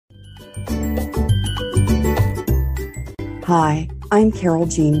Hi, I'm Carole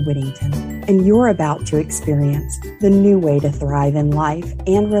Jean Whittington, and you're about to experience the new way to thrive in life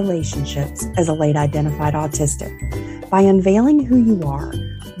and relationships as a late identified autistic by unveiling who you are,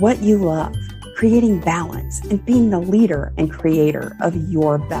 what you love, creating balance, and being the leader and creator of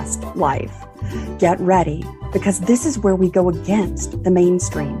your best life. Get ready, because this is where we go against the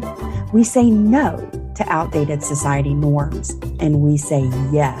mainstream. We say no to outdated society norms, and we say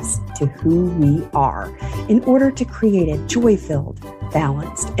yes to who we are in order to create a joy-filled,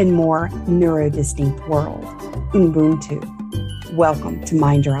 balanced, and more neurodistinct world. Ubuntu. Welcome to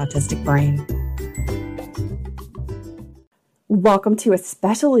Mind Your Autistic Brain. Welcome to a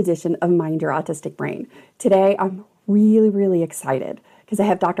special edition of Mind Your Autistic Brain. Today, I'm really excited because I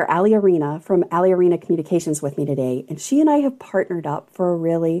have Dr. Ali Arena from Ali Arena Communications with me today, and she and I have partnered up for a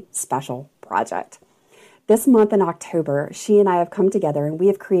really special project. This month in October, she and I have come together and we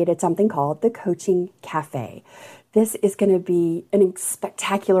have created something called the Coaching Cafe. This is going to be a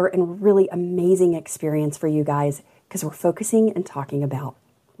spectacular and really amazing experience for you guys because we're focusing and talking about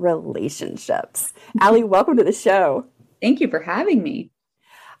relationships. Ali, welcome to the show. Thank you for having me.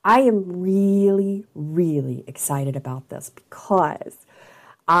 I am really excited about this because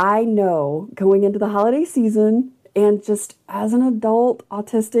I know going into the holiday season and just as an adult,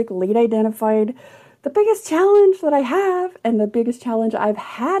 autistic, late identified, the biggest challenge that I have and the biggest challenge I've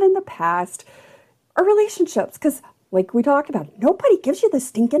had in the past are relationships. Because like we talked about, nobody gives you the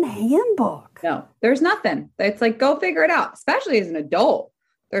stinking handbook. No, there's nothing. It's like, go figure it out. Especially as an adult,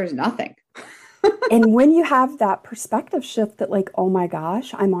 there's nothing. And when you have that perspective shift that like, oh my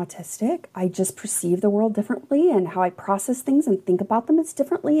gosh, I'm autistic. I just perceive the world differently and how I process things and think about them is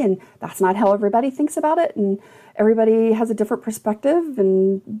differently. And that's not how everybody thinks about it. And everybody has a different perspective.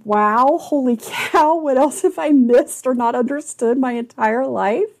 And wow, holy cow, what else have I missed or not understood my entire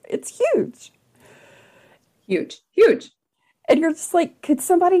life? It's huge. Huge. And you're just like, could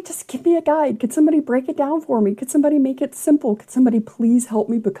somebody just give me a guide? Could somebody break it down for me? Could somebody make it simple? Could somebody please help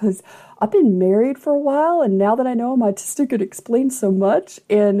me? Because I've been married for a while, and now that I know I'm autistic, it explains so much.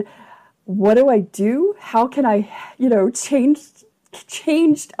 And what do I do? How can I,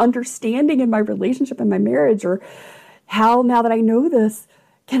 change understanding in my relationship and my marriage? Or how, now that I know this,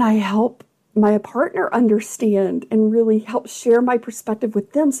 can I help my partner understand and really help share my perspective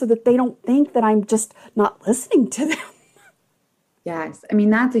with them so that they don't think that I'm just not listening to them? Yes. I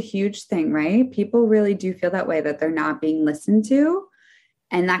mean, that's a huge thing, right? People really do feel that way, that they're not being listened to,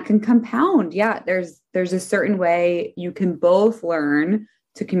 and that can compound. Yeah. There's a certain way you can both learn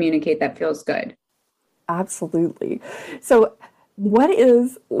to communicate that feels good. Absolutely. So what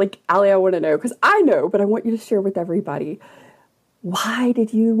is, like, Ali, I want to know, because I know, but I want you to share with everybody. Why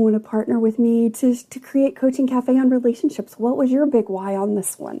did you want to partner with me to create Coaching Cafe on relationships? What was your big why on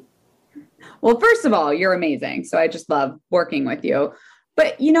this one? Well, first of all, you're amazing. So I just love working with you.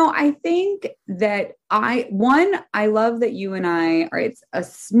 But, I think that I love that you and I are, it's a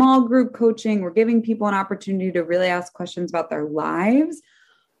small group coaching. We're giving people an opportunity to really ask questions about their lives,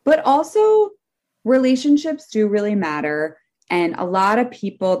 but also relationships do really matter. And a lot of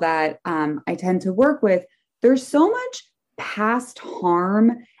people that I tend to work with, there's so much past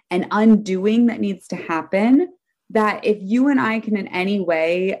harm and undoing that needs to happen that if you and I can in any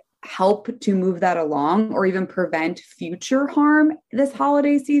way help to move that along or even prevent future harm this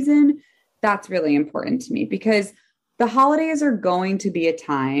holiday season, that's really important to me because the holidays are going to be a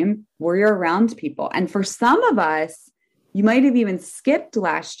time where you're around people. And for some of us, you might have even skipped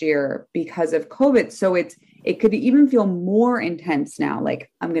last year because of COVID. So it could even feel more intense now.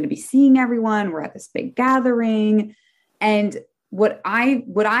 Like, I'm going to be seeing everyone. We're at this big gathering. And what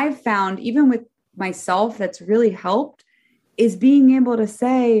I've found, even with myself, that's really helped is being able to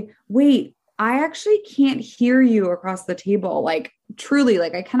say, wait, I actually can't hear you across the table. Like, truly,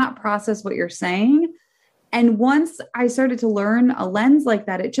 like, I cannot process what you're saying. And once I started to learn a lens like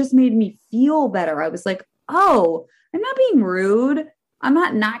that, it just made me feel better. I was like, oh, I'm not being rude. I'm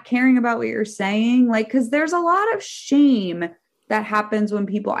not caring about what you're saying. Like, because there's a lot of shame that happens when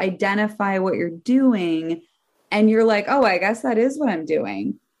people identify what you're doing. And you're like, oh, I guess that is what I'm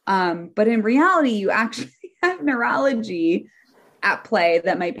doing. But in reality, you actually have neurology at play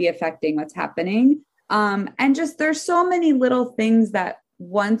that might be affecting what's happening. And just there's so many little things that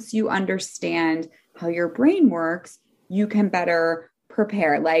once you understand how your brain works, you can better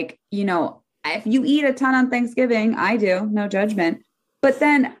prepare. Like, if you eat a ton on Thanksgiving, I do, no judgment. But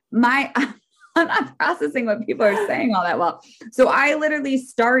then I'm not processing what people are saying all that well. So I literally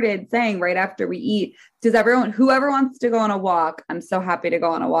started saying right after we eat, whoever wants to go on a walk, I'm so happy to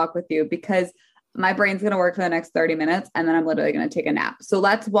go on a walk with you because my brain's going to work for the next 30 minutes and then I'm literally going to take a nap. So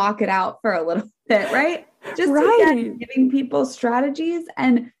let's walk it out for a little bit, right? just again, giving people strategies.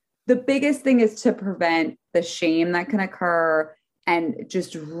 And the biggest thing is to prevent the shame that can occur and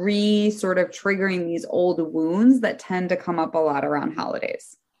just sort of triggering these old wounds that tend to come up a lot around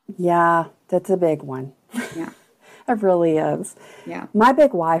holidays. Yeah, that's a big one. Yeah. It really is. Yeah. My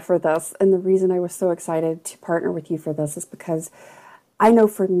big why for this, and the reason I was so excited to partner with you for this, is because I know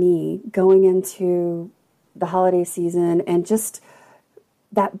for me, going into the holiday season and just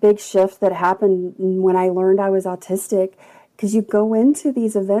that big shift that happened when I learned I was autistic, because you go into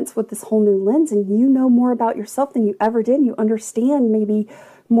these events with this whole new lens and you know more about yourself than you ever did. And you understand maybe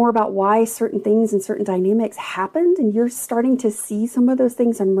more about why certain things and certain dynamics happened, and you're starting to see some of those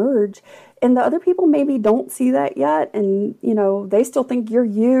things emerge. And the other people maybe don't see that yet. And, they still think you're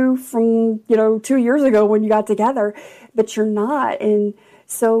you from, 2 years ago when you got together, but you're not. And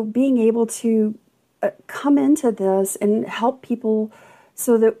so being able to come into this and help people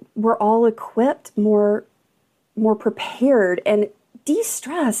so that we're all equipped, more prepared, and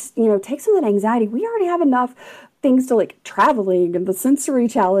de-stress, take some of that anxiety. We already have enough things to like traveling and the sensory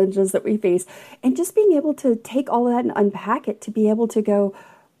challenges that we face, and just being able to take all of that and unpack it to be able to go,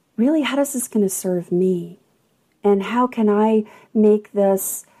 really, how is this going to serve me? And how can I make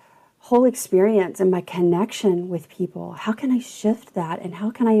this whole experience and my connection with people, how can I shift that, and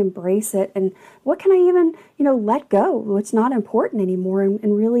how can I embrace it, and what can I even, let go, what's not important anymore,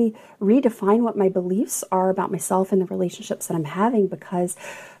 and really redefine what my beliefs are about myself and the relationships that I'm having. Because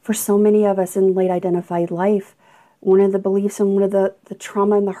for so many of us in late identified life, one of the beliefs and one of the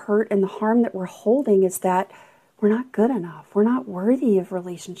trauma and the hurt and the harm that we're holding is that we're not good enough, we're not worthy of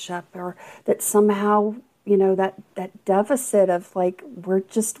relationship, or that somehow that deficit of like,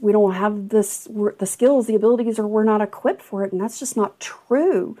 we don't have the skills, the abilities, or we're not equipped for it. And that's just not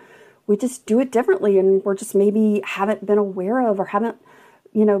true. We just do it differently. And we're just maybe haven't been aware of, or haven't,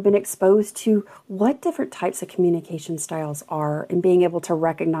 been exposed to what different types of communication styles are, and being able to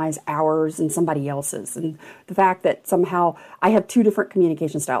recognize ours and somebody else's. And the fact that somehow I have two different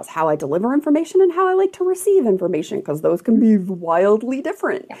communication styles, how I deliver information and how I like to receive information, because those can be wildly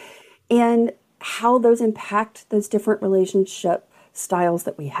different. And how those impact those different relationship styles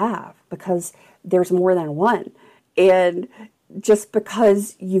that we have, because there's more than one. And just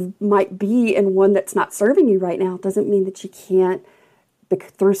because you might be in one that's not serving you right now doesn't mean that you can't,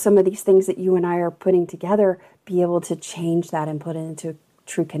 through some of these things that you and I are putting together, be able to change that and put it into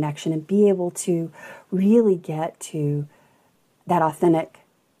true connection, and be able to really get to that authentic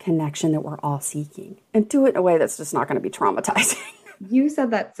connection that we're all seeking, and do it in a way that's just not going to be traumatizing. You said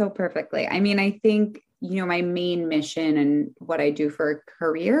that so perfectly. I mean, I think, my main mission and what I do for a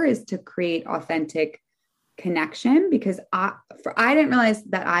career is to create authentic connection, because I didn't realize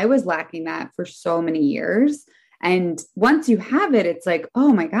that I was lacking that for so many years. And once you have it, it's like,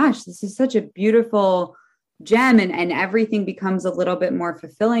 oh my gosh, this is such a beautiful gem, and everything becomes a little bit more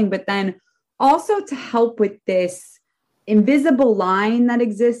fulfilling. But then also to help with this invisible line that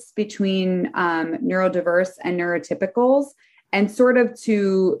exists between neurodiverse and neurotypicals, and sort of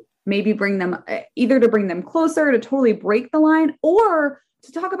to maybe bring them, either to bring them closer, to totally break the line, or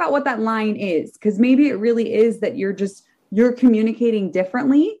to talk about what that line is. Because maybe it really is that you're communicating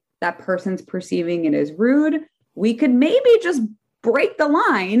differently. That person's perceiving it as rude. We could maybe just break the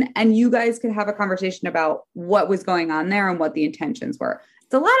line, and you guys could have a conversation about what was going on there and what the intentions were.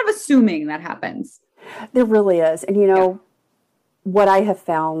 It's a lot of assuming that happens. There really is. And what I have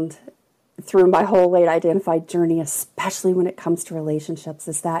found through my whole late identified journey, especially when it comes to relationships,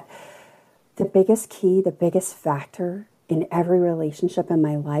 is that the biggest key, the biggest factor in every relationship in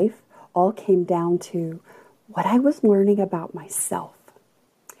my life all came down to what I was learning about myself,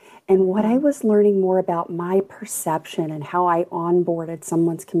 and what I was learning more about my perception and how I onboarded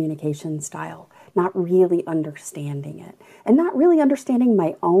someone's communication style, not really understanding it, and not really understanding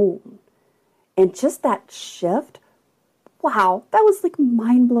my own. And just that shift, wow, that was like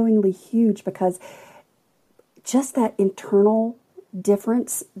mind-blowingly huge, because just that internal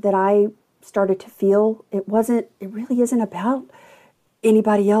difference that I started to feel, it really isn't about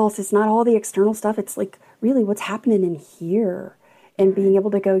anybody else. It's not all the external stuff. It's like really what's happening in here, and being able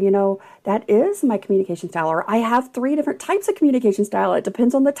to go, that is my communication style. Or I have 3 different types of communication style. It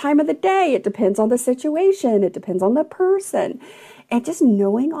depends on the time of the day. It depends on the situation. It depends on the person. And just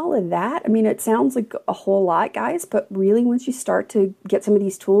knowing all of that, I mean, it sounds like a whole lot, guys, but really once you start to get some of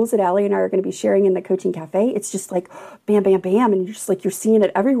these tools that Allie and I are going to be sharing in the Coaching Cafe, it's just like bam, bam, bam. And you're just like, you're seeing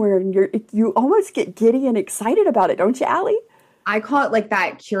it everywhere, and you almost get giddy and excited about it. Don't you, Allie? I call it like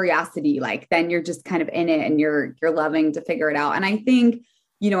that curiosity, like then you're just kind of in it and you're loving to figure it out. And I think,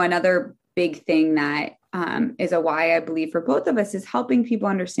 another big thing that is a why I believe for both of us is helping people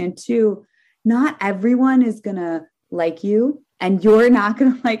understand too, not everyone is going to like you, and you're not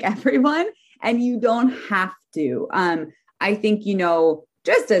going to like everyone, and you don't have to. I think,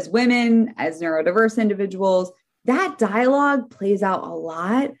 just as women, as neurodiverse individuals, that dialogue plays out a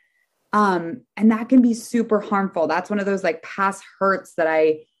lot. And that can be super harmful. That's one of those like past hurts that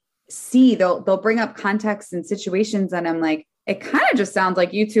I see. They'll bring up context and situations, and I'm like, it kind of just sounds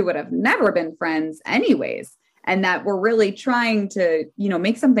like you two would have never been friends anyways. And that we're really trying to,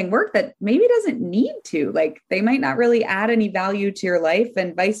 make something work that maybe doesn't need to. Like, they might not really add any value to your life,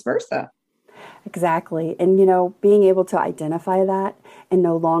 and vice versa. Exactly. And, being able to identify that and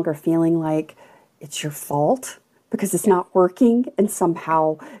no longer feeling like it's your fault because it's not working and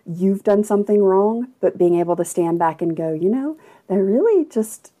somehow you've done something wrong, but being able to stand back and go, they're really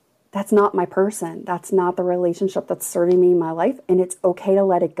just, that's not my person. That's not the relationship that's serving me in my life. And it's okay to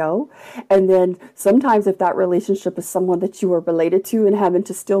let it go. And then sometimes if that relationship is someone that you are related to and having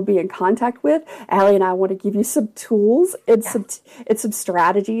to still be in contact with, Allie and I want to give you some tools and some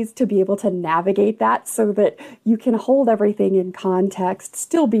strategies to be able to navigate that so that you can hold everything in context,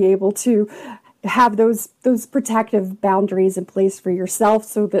 still be able to have those protective boundaries in place for yourself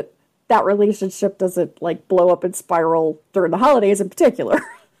so that relationship doesn't like blow up and spiral during the holidays in particular.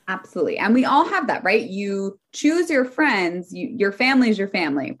 Absolutely. And we all have that, right? You choose your friends, your family is your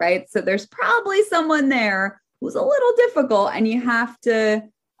family, right? So there's probably someone there who's a little difficult, and you have to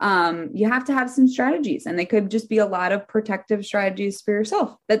have some strategies, and they could just be a lot of protective strategies for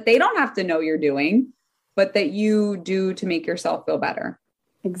yourself that they don't have to know you're doing, but that you do to make yourself feel better.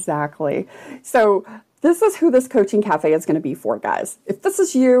 Exactly. So this is who this coaching cafe is going to be for, guys. If this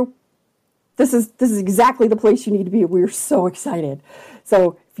is you, this is exactly the place you need to be. We're so excited.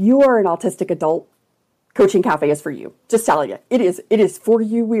 So if you are an autistic adult, Coaching Cafe is for you. Just telling you, it is for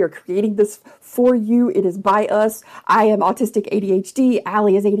you. We are creating this for you. It is by us. I am autistic ADHD.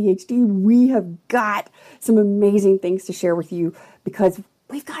 Allie is ADHD. We have got some amazing things to share with you because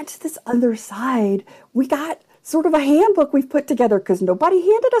we've got to this other side. We got sort of a handbook we've put together because nobody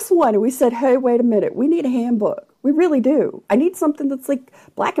handed us one. And we said, hey, wait a minute. We need a handbook. We really do. I need something that's like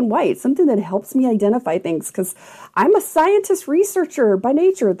black and white, something that helps me identify things because I'm a scientist researcher by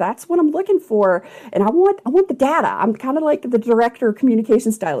nature. That's what I'm looking for. And I want the data. I'm kind of like the director of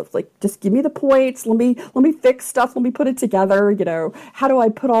communication style. It's like, just give me the points. Let me fix stuff. Let me put it together. How do I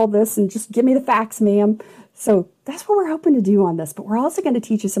put all this and just give me the facts, ma'am. So that's what we're hoping to do on this. But we're also going to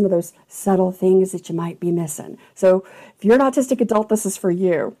teach you some of those subtle things that you might be missing. So if you're an autistic adult, this is for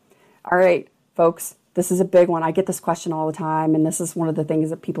you. All right, folks. This is a big one. I get this question all the time, and this is one of the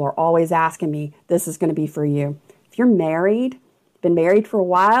things that people are always asking me. This is going to be for you. If you're married, been married for a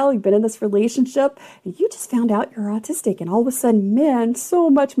while, you've been in this relationship, and you just found out you're autistic, and all of a sudden, man, so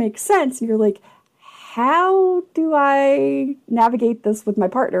much makes sense. And you're like, how do I navigate this with my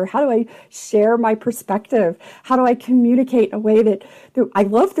partner? How do I share my perspective? How do I communicate in a way that I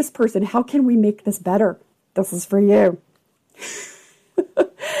love this person? How can we make this better? This is for you.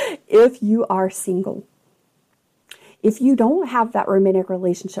 If you are single, if you don't have that romantic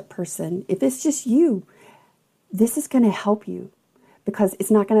relationship person, if it's just you, this is going to help you because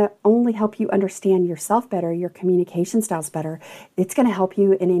it's not going to only help you understand yourself better, your communication styles better. It's going to help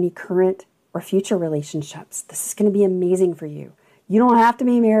you in any current or future relationships. This is going to be amazing for you. You don't have to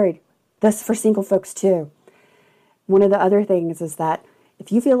be married. This is for single folks too. One of the other things is that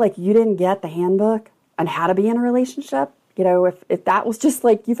if you feel like you didn't get the handbook on how to be in a relationship, if that was just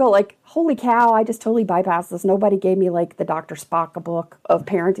like, you felt like, holy cow, I just totally bypassed this. Nobody gave me like the Dr. Spock book of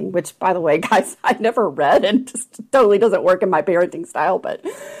parenting, which by the way, guys, I never read and just totally doesn't work in my parenting style. But,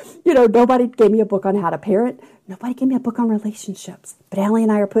 nobody gave me a book on how to parent. Nobody gave me a book on relationships. But Allie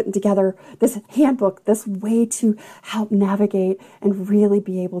and I are putting together this handbook, this way to help navigate and really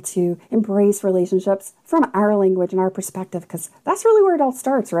be able to embrace relationships from our language and our perspective, because that's really where it all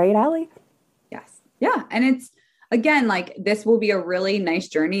starts, right, Allie? Yes. Yeah. And it's, again, like this will be a really nice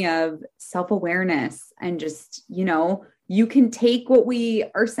journey of self-awareness and just, you can take what we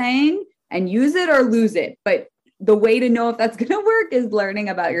are saying and use it or lose it. But the way to know if that's going to work is learning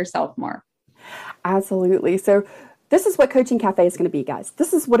about yourself more. Absolutely. So this is what Coaching Cafe is going to be, guys.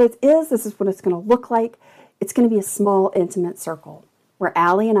 This is what it is. This is what it's going to look like. It's going to be a small, intimate circle where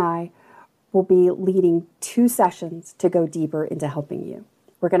Allie and I will be leading 2 sessions to go deeper into helping you.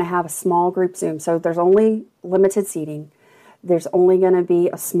 We're going to have a small group Zoom. So there's only limited seating. There's only going to be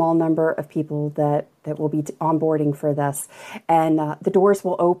a small number of people that will be onboarding for this. And the doors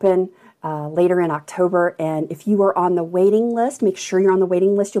will open later in October. And if you are on the waiting list, make sure you're on the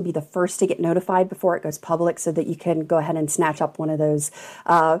waiting list. You'll be the first to get notified before it goes public so that you can go ahead and snatch up one of those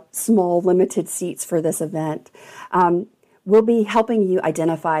small limited seats for this event. We'll be helping you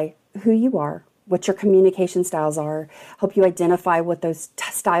identify who you are, what your communication styles are, help you identify what those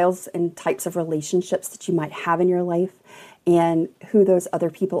styles and types of relationships that you might have in your life, and who those other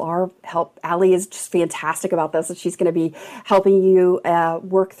people are. Allie is just fantastic about this, and she's going to be helping you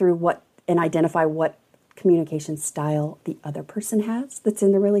work through what and identify what communication style the other person has that's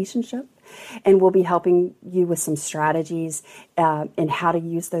in the relationship. And we'll be helping you with some strategies and how to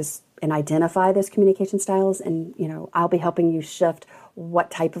use those and identify those communication styles. And, I'll be helping you shift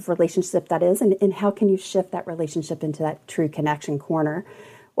what type of relationship that is and how can you shift that relationship into that true connection corner.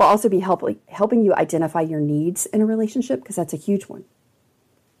 We'll also be helping you identify your needs in a relationship, because that's a huge one.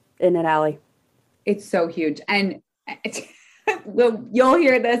 Isn't it, Allie? It's so huge. And well, you'll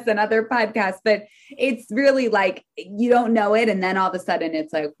hear this in other podcasts, but it's really like you don't know it. And then all of a sudden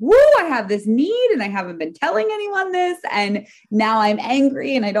it's like, woo, I have this need and I haven't been telling anyone this. And now I'm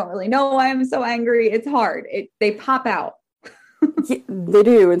angry and I don't really know why I'm so angry. It's hard. They pop out. Yeah, they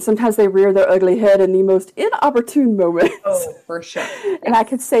do. And sometimes they rear their ugly head in the most inopportune moments. Oh, for sure. And I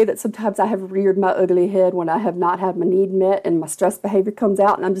could say that sometimes I have reared my ugly head when I have not had my need met and my stress behavior comes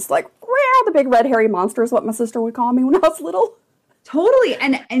out. And I'm just like, wow, the big red hairy monster is what my sister would call me when I was little. Totally.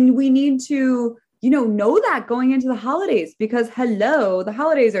 And we need to, know that going into the holidays, because the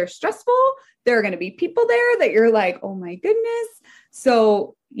holidays are stressful. There are going to be people there that you're like, oh my goodness.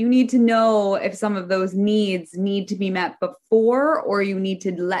 So you need to know if some of those needs need to be met before, or you need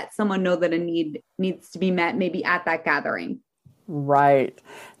to let someone know that a need needs to be met maybe at that gathering. Right.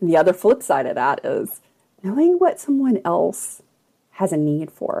 And the other flip side of that is knowing what someone else has a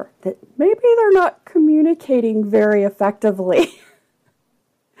need for that maybe they're not communicating very effectively.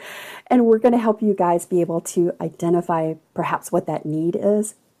 And we're going to help you guys be able to identify perhaps what that need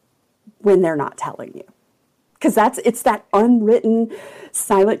is when they're not telling you. Because it's that unwritten,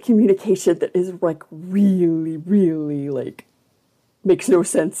 silent communication that is like really, really like makes no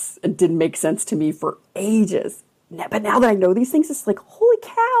sense and didn't make sense to me for ages. But now that I know these things, it's like, holy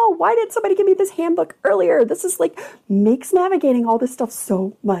cow, why didn't somebody give me this handbook earlier? This is like makes navigating all this stuff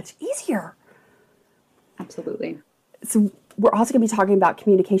so much easier. Absolutely. So we're also going to be talking about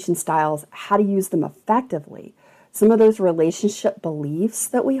communication styles, how to use them effectively. Some of those relationship beliefs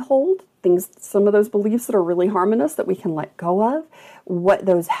that we hold, some of those beliefs that are really harming us that we can let go of, what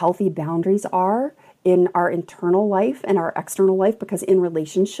those healthy boundaries are in our internal life and our external life, because in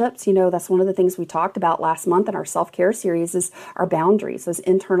relationships, that's one of the things we talked about last month in our self-care series is our boundaries, those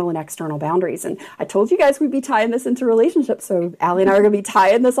internal and external boundaries. And I told you guys we'd be tying this into relationships. So Allie and I are going to be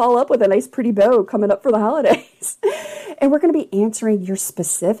tying this all up with a nice pretty bow coming up for the holidays. And we're going to be answering your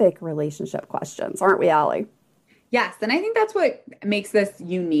specific relationship questions, aren't we, Allie? Yes. And I think that's what makes this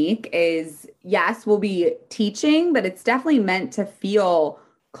unique is, yes, we'll be teaching, but it's definitely meant to feel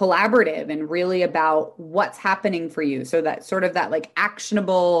collaborative and really about what's happening for you. So that sort of that like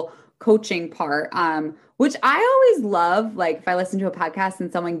actionable coaching part, which I always love, like if I listen to a podcast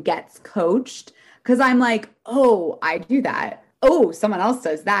and someone gets coached, because I'm like, oh, I do that. Oh, someone else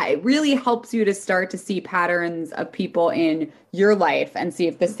does that. It really helps you to start to see patterns of people in your life and see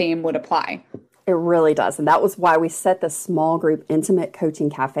if the same would apply. It really does. And that was why we set the small group intimate coaching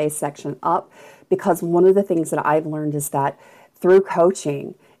cafe section up, because one of the things that I've learned is that through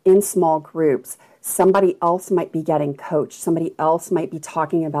coaching in small groups, somebody else might be getting coached. Somebody else might be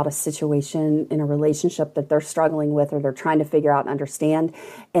talking about a situation in a relationship that they're struggling with or they're trying to figure out and understand.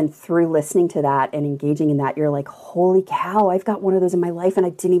 And through listening to that and engaging in that, you're like, holy cow, I've got one of those in my life and I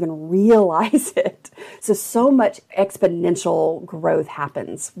didn't even realize it. So much exponential growth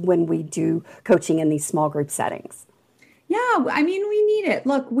happens when we do coaching in these small group settings. Yeah, I mean, we need it.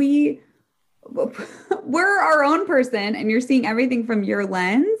 Look, we're our own person and you're seeing everything from your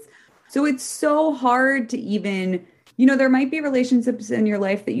lens. So it's so hard to even, there might be relationships in your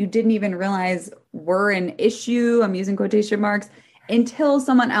life that you didn't even realize were an issue, I'm using quotation marks, until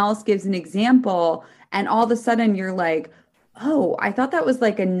someone else gives an example. And all of a sudden you're like, oh, I thought that was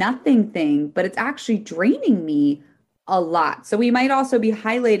like a nothing thing, but it's actually draining me a lot. So we might also be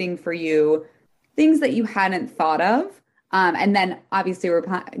highlighting for you things that you hadn't thought of. And then obviously we're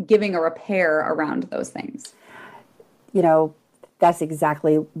giving a repair around those things. That's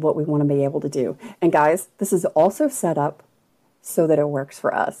exactly what we want to be able to do. And guys, this is also set up so that it works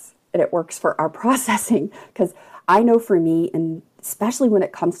for us and it works for our processing. Because I know for me, and especially when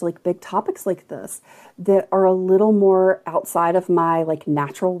it comes to like big topics like this, that are a little more outside of my like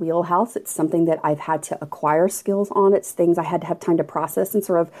natural wheelhouse. It's something that I've had to acquire skills on. It's things I had to have time to process and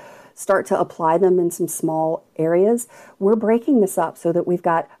sort of start to apply them in some small areas. We're breaking this up so that we've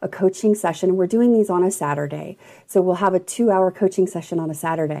got a coaching session. We're doing these on a Saturday. So we'll have a 2-hour coaching session on a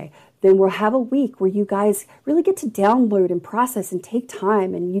Saturday. then we'll have a week where you guys really get to download and process and take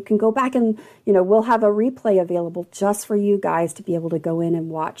time. And you can go back and, we'll have a replay available just for you guys to be able to go in and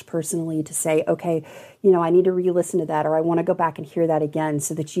watch personally to say, okay, I need to re-listen to that, or I want to go back and hear that again,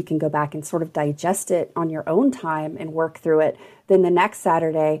 so that you can go back and sort of digest it on your own time and work through it. Then the next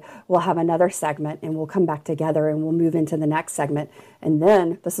Saturday, we'll have another segment and we'll come back together and we'll move into the next segment. And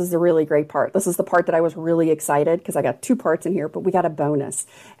then this is the really great part. This is the part that I was really excited, because I got 2 parts in here, but we got a bonus.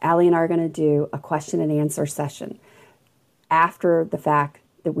 Allie and I are going to do a question and answer session after the fact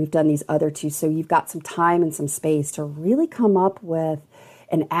that we've done these other 2. So you've got some time and some space to really come up with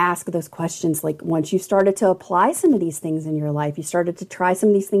and ask those questions. Like, once you've started to apply some of these things in your life, you started to try some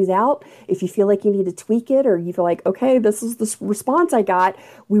of these things out, if you feel like you need to tweak it, or you feel like, okay, this is the response I got,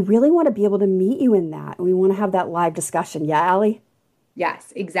 we really want to be able to meet you in that. And we want to have that live discussion. Yeah, Allie?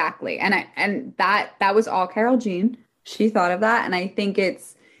 Yes, exactly. And that was all Carole Jean. She thought of that. And I think it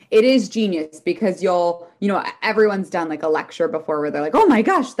is genius, because everyone's done like a lecture before where they're like, oh my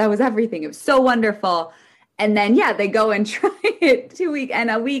gosh, that was everything. It was so wonderful. And then, they go and try it 2 weeks, and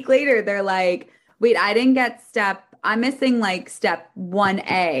a week later, they're like, wait, I didn't get I'm missing like step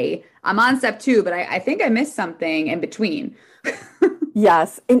 1A. I'm on step 2, but I think I missed something in between.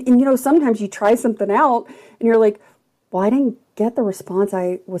 Yes. And sometimes you try something out and you're like, well, I didn't get the response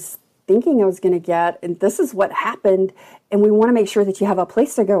I was thinking I was going to get, and this is what happened. And we want to make sure that you have a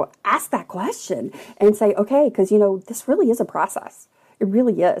place to go ask that question and say, okay, because, this really is a process. It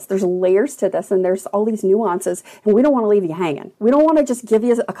really is. There's layers to this, and there's all these nuances, and we don't want to leave you hanging. We don't want to just give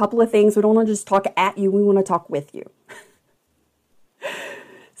you a couple of things. We don't want to just talk at you. We want to talk with you.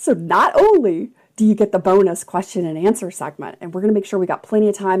 So not only do you get the bonus question and answer segment, and we're going to make sure we got plenty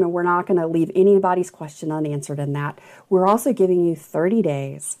of time, and we're not going to leave anybody's question unanswered in that, we're also giving you 30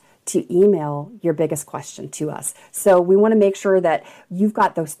 days to email your biggest question to us. So we want to make sure that you've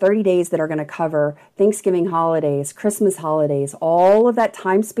got those 30 days that are going to cover Thanksgiving holidays, Christmas holidays, all of that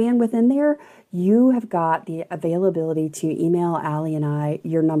time span within there. You have got the availability to email Allie and I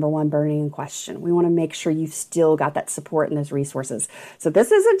your number one burning question. We want to make sure you've still got that support and those resources. So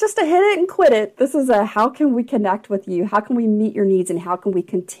this isn't just a hit it and quit it. This is a how can we connect with you? How can we meet your needs? And how can we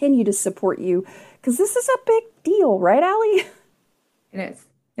continue to support you? Because this is a big deal, right, Allie? It is.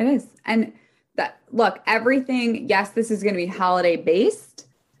 It is. And look, everything, yes, this is going to be holiday based,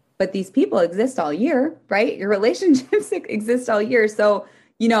 but these people exist all year, right? Your relationships exist all year. So,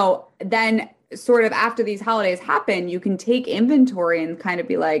 then sort of after these holidays happen, you can take inventory and kind of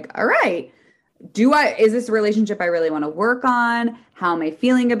be like, all right, is this a relationship I really want to work on? How am I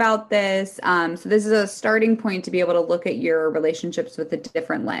feeling about this? So this is a starting point to be able to look at your relationships with a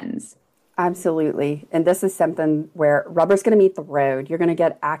different lens. Absolutely. And this is something where rubber's going to meet the road. You're going to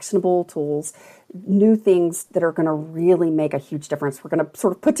get actionable tools, new things that are going to really make a huge difference. We're going to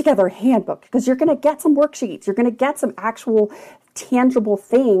sort of put together a handbook, because you're going to get some worksheets. You're going to get some actual tangible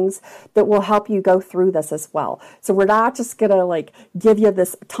things that will help you go through this as well. So we're not just going to give you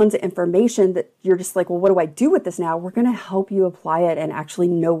this tons of information that you're just like, well, what do I do with this now? We're going to help you apply it and actually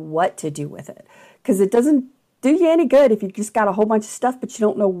know what to do with it, because it doesn't do you any good if you just got a whole bunch of stuff, but you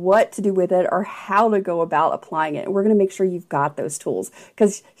don't know what to do with it or how to go about applying it. And we're going to make sure you've got those tools,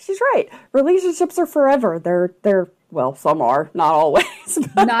 because she's right. Relationships are forever. They're well, some are, not always.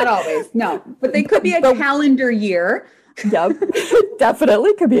 Not always, no. But they could be a calendar year. Yep,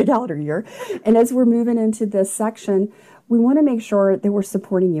 definitely could be a calendar year. And as we're moving into this section, we want to make sure that we're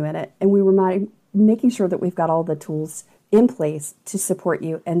supporting you in it. And we were making sure that we've got all the tools in place to support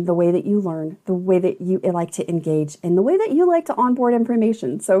you and the way that you learn, the way that you like to engage, and the way that you like to onboard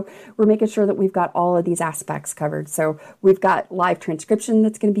information. So we're making sure that we've got all of these aspects covered. So we've got live transcription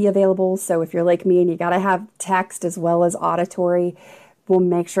that's going to be available. So if you're like me and you got to have text as well as auditory, we'll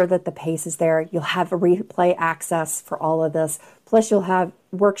make sure that the pace is there. You'll have a replay access for all of this. Plus you'll have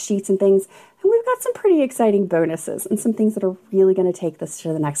worksheets and things. And we've got some pretty exciting bonuses and some things that are really going to take this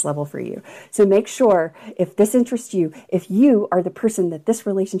to the next level for you. So make sure, if this interests you, if you are the person that this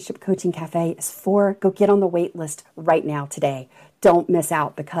Relationship Coaching Cafe is for, go get on the wait list right now today. Don't miss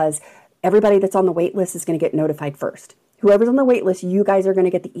out, because everybody that's on the wait list is going to get notified first. Whoever's on the wait list, you guys are going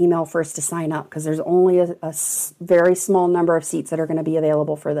to get the email first to sign up, because there's only a very small number of seats that are going to be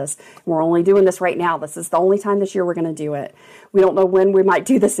available for this. We're only doing this right now. This is the only time this year we're going to do it. We don't know when we might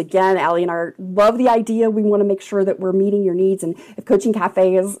do this again. Allie and I love the idea. We want to make sure that we're meeting your needs. And if Coaching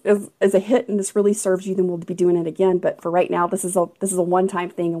Cafe is a hit and this really serves you, then we'll be doing it again. But for right now, this is a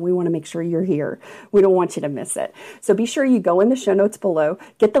one-time thing, and we want to make sure you're here. We don't want you to miss it. So be sure you go in the show notes below,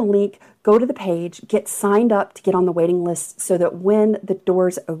 get the link, go to the page, get signed up to get on the waiting list so that when the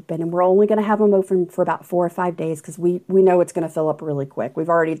doors open, and we're only going to have them open for about 4 or 5 days because we know it's going to fill up really quick.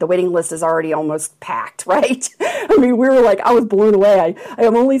 The waiting list is already almost packed, right? I mean, we were like, I was blown away. I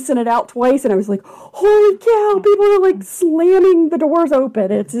have only sent it out twice and I was like, holy cow, people are like slamming the doors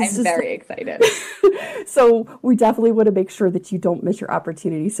open. I'm just very excited. So we definitely want to make sure that you don't miss your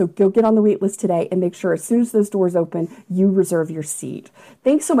opportunity. So go get on the wait list today and make sure as soon as those doors open, you reserve your seat.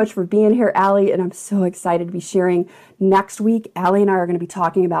 Thanks so much for being here, Allie, and I'm so excited to be sharing. Next week, Allie and I are going to be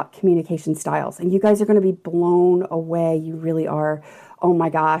talking about communication styles, and you guys are going to be blown away. You really are. Oh my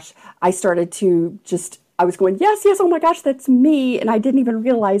gosh. I was going, yes, oh my gosh, that's me, and I didn't even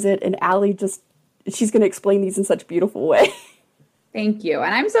realize it, and Allie she's going to explain these in such a beautiful way. Thank you.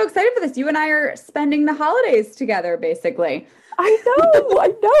 And I'm so excited for this. You and I are spending the holidays together, basically. I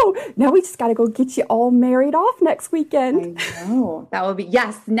know. Now we just got to go get you all married off next weekend. I know. That will be,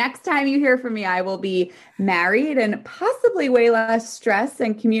 yes. Next time you hear from me, I will be married and possibly way less stress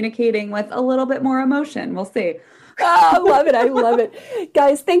and communicating with a little bit more emotion. We'll see. I love it. I love it.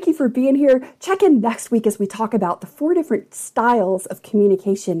 Guys, thank you for being here. Check in next week as we talk about the 4 different styles of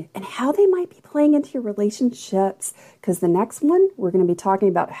communication and how they might be playing into your relationships. Because the next one, we're going to be talking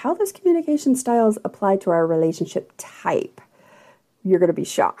about how those communication styles apply to our relationship type. You're going to be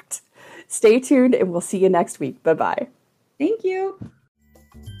shocked. Stay tuned and we'll see you next week. Bye-bye. Thank you.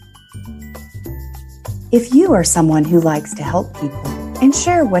 If you are someone who likes to help people and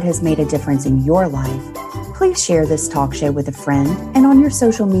share what has made a difference in your life, please share this talk show with a friend and on your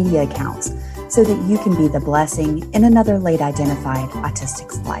social media accounts so that you can be the blessing in another late identified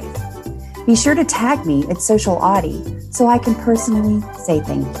autistic's life. Be sure to tag me at Social Audie so I can personally say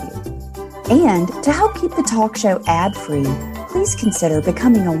thank you. And to help keep the talk show ad-free, please consider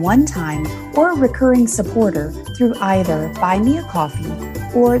becoming a one-time or recurring supporter through either Buy Me a Coffee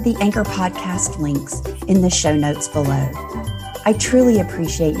or the Anchor podcast links in the show notes below. I truly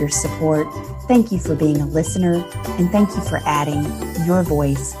appreciate your support. Thank you for being a listener, and thank you for adding your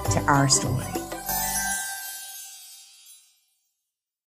voice to our story.